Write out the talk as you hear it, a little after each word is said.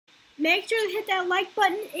Make sure to hit that like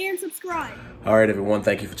button and subscribe. All right, everyone,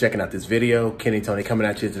 thank you for checking out this video. Kenny Tony coming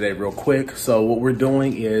at you today real quick. So what we're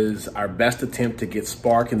doing is our best attempt to get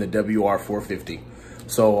spark in the WR450.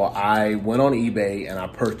 So I went on eBay and I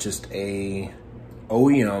purchased a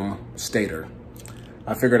OEM Stator.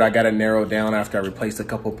 I figured I got it narrowed down after I replaced a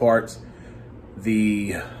couple parts.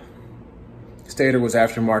 The Stator was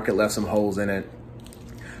aftermarket, left some holes in it.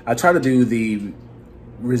 I tried to do the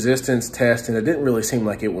resistance test and it didn't really seem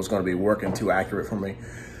like it was going to be working too accurate for me.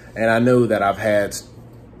 And I know that I've had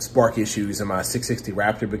spark issues in my 660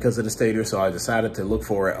 Raptor because of the Stator, so I decided to look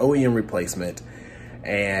for an OEM replacement,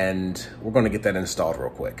 and we're going to get that installed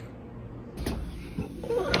real quick.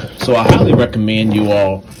 So I highly recommend you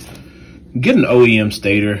all get an OEM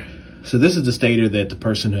Stator. So this is the Stator that the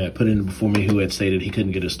person who had put in before me who had stated he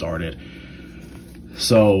couldn't get it started.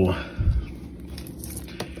 So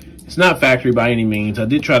it's not factory by any means. I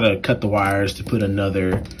did try to cut the wires to put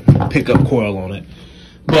another pickup coil on it,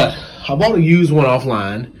 but I bought a used one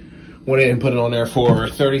offline. Went in and put it on there for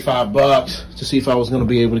 35 bucks to see if I was going to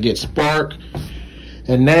be able to get spark.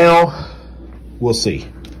 And now we'll see.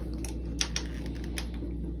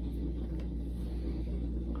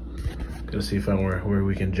 Gotta see if I where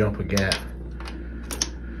we can jump a gap.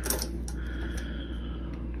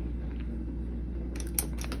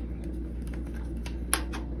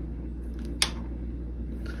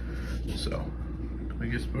 So, can we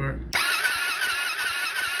get spark?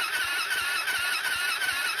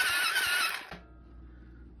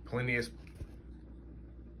 Plenty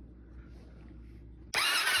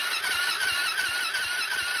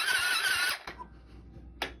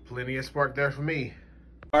of spark there for me.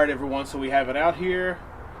 All right, everyone, so we have it out here.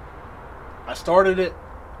 I started it,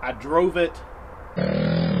 I drove it.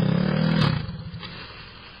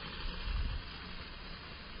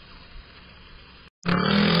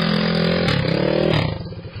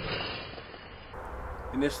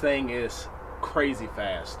 And this thing is crazy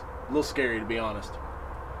fast. A little scary, to be honest.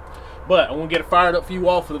 But I'm gonna get it fired up for you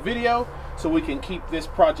all for the video so we can keep this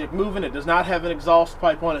project moving. It does not have an exhaust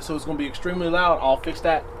pipe on it, so it's gonna be extremely loud. I'll fix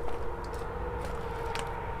that.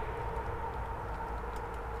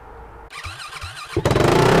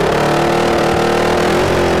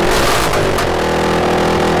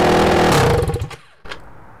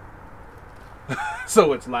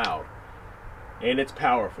 So it's loud and it's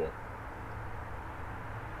powerful.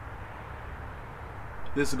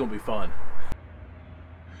 This is gonna be fun.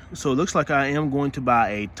 So it looks like I am going to buy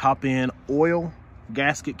a top-end oil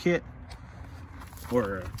gasket kit,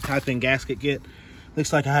 or a type-in gasket kit.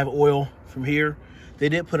 Looks like I have oil from here. They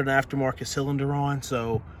did put an aftermarket cylinder on,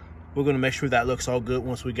 so we're gonna make sure that looks all good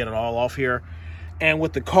once we get it all off here. And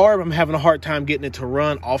with the carb, I'm having a hard time getting it to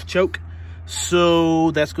run off choke.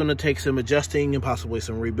 So that's gonna take some adjusting and possibly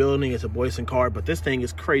some rebuilding. It's a Boyson carb, but this thing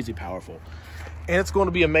is crazy powerful. And it's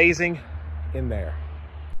gonna be amazing in there.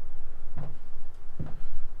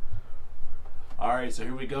 All right, so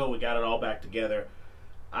here we go. We got it all back together.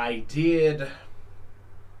 I did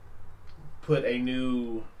put a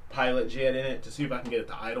new pilot jet in it to see if I can get it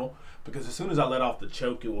to idle, because as soon as I let off the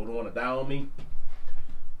choke, it would want to die on me.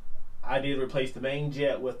 I did replace the main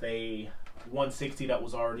jet with a 160 that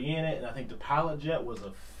was already in it, and I think the pilot jet was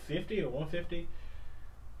a 50 or 150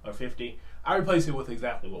 or 50. I replaced it with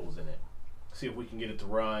exactly what was in it. See if we can get it to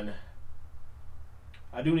run.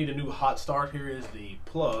 I do need a new hot start. Here is the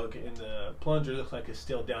plug, and the plunger looks like it's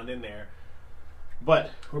still down in there. But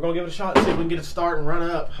we're going to give it a shot and see if we can get it to start and run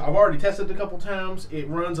up. I've already tested it a couple times. It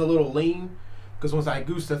runs a little lean because once I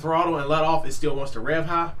goose the throttle and let off, it still wants to rev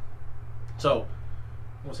high. So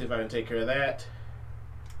we'll see if I can take care of that.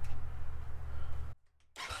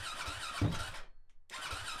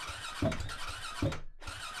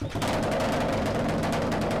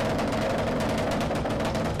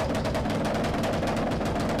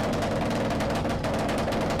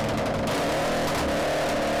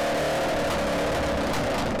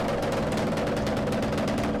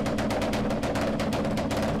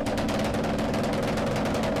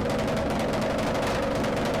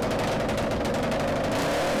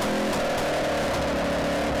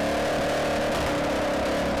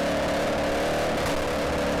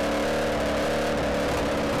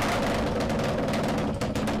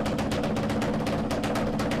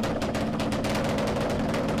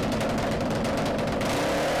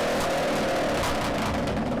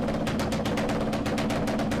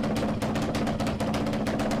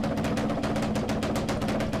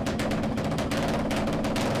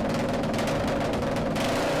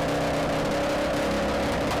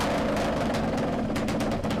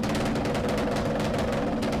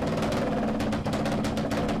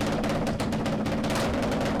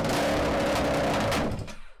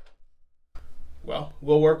 Well,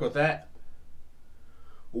 we'll work with that.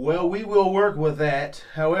 Well, we will work with that.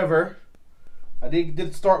 However, I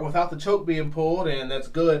did start without the choke being pulled, and that's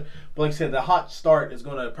good. But like I said, the hot start is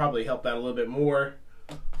going to probably help that a little bit more.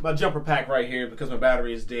 My jumper pack right here, because my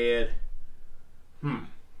battery is dead. I'm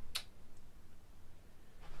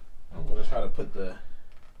going to try to put the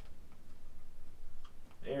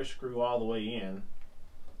air screw all the way in.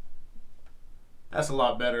 That's a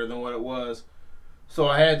lot better than what it was. So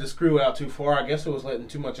I had the screw out too far. I guess it was letting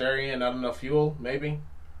too much air in, not enough fuel, maybe.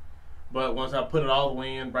 But once I put it all the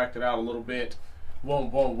way in, backed it out a little bit, boom,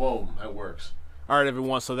 boom, boom, that works. All right,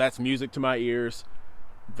 everyone, so that's music to my ears.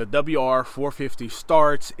 The WR450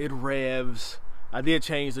 starts, it revs. I did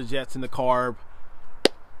change the jets in the carb.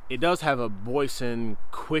 It does have a Boyson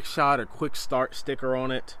quick shot or quick start sticker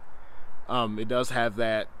on it. It does have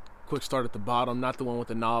that quick start at the bottom, not the one with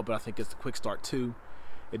the knob, but I think it's the quick start 2.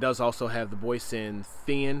 It does also have the Boyson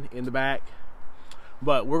thin in the back.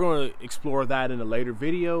 But we're going to explore that in a later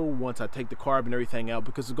video once I take the carb and everything out,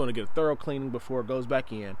 because it's going to get a thorough cleaning before it goes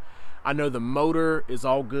back in. I know the motor is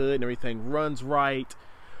all good and everything runs right.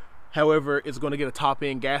 However, it's going to get a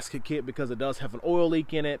top-end gasket kit because it does have an oil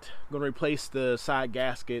leak in it. I'm going to replace the side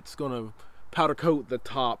gaskets. Going to powder coat the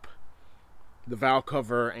top, the valve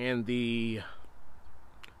cover, and the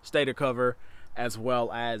stator cover, as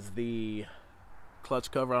well as the clutch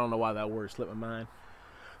cover. I don't know why that word slipped my mind.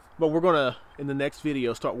 But we're going to, in the next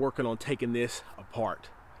video, start working on taking this apart.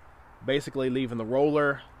 Basically leaving the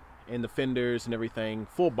roller and the fenders and everything,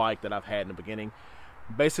 full bike that I've had in the beginning.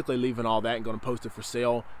 Basically leaving all that and going to post it for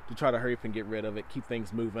sale to try to hurry up and get rid of it, keep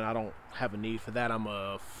things moving. I don't have a need for that. I'm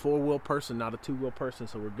a 4-wheel person, not a 2-wheel person,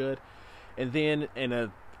 so we're good. And then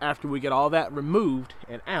after we get all that removed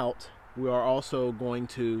and out, we are also going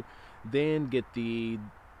to then get the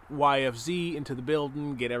YFZ into the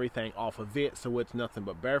building, get everything off of it so it's nothing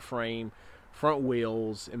but bare frame, front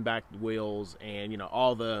wheels and back wheels, and you know,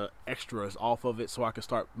 all the extras off of it, so I can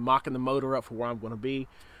start mocking the motor up for where I'm going to be.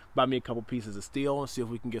 Buy me a couple pieces of steel and see if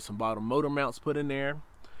we can get some bottom motor mounts put in there.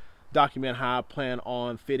 Document how I plan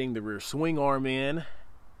on fitting the rear swing arm in,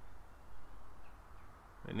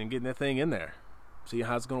 and then getting that thing in there. See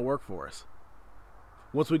how it's going to work for us.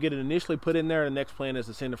 Once we get it initially put in there, the next plan is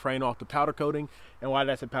to send the frame off to powder coating. And while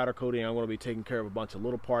that's at powder coating, I'm going to be taking care of a bunch of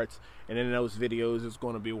little parts. And in those videos, it's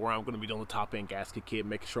going to be where I'm going to be doing the top end gasket kit,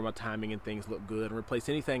 making sure my timing and things look good, and replace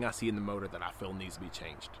anything I see in the motor that I feel needs to be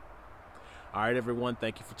changed. All right, everyone,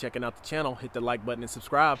 thank you for checking out the channel. Hit the like button and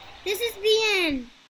subscribe. This is the end.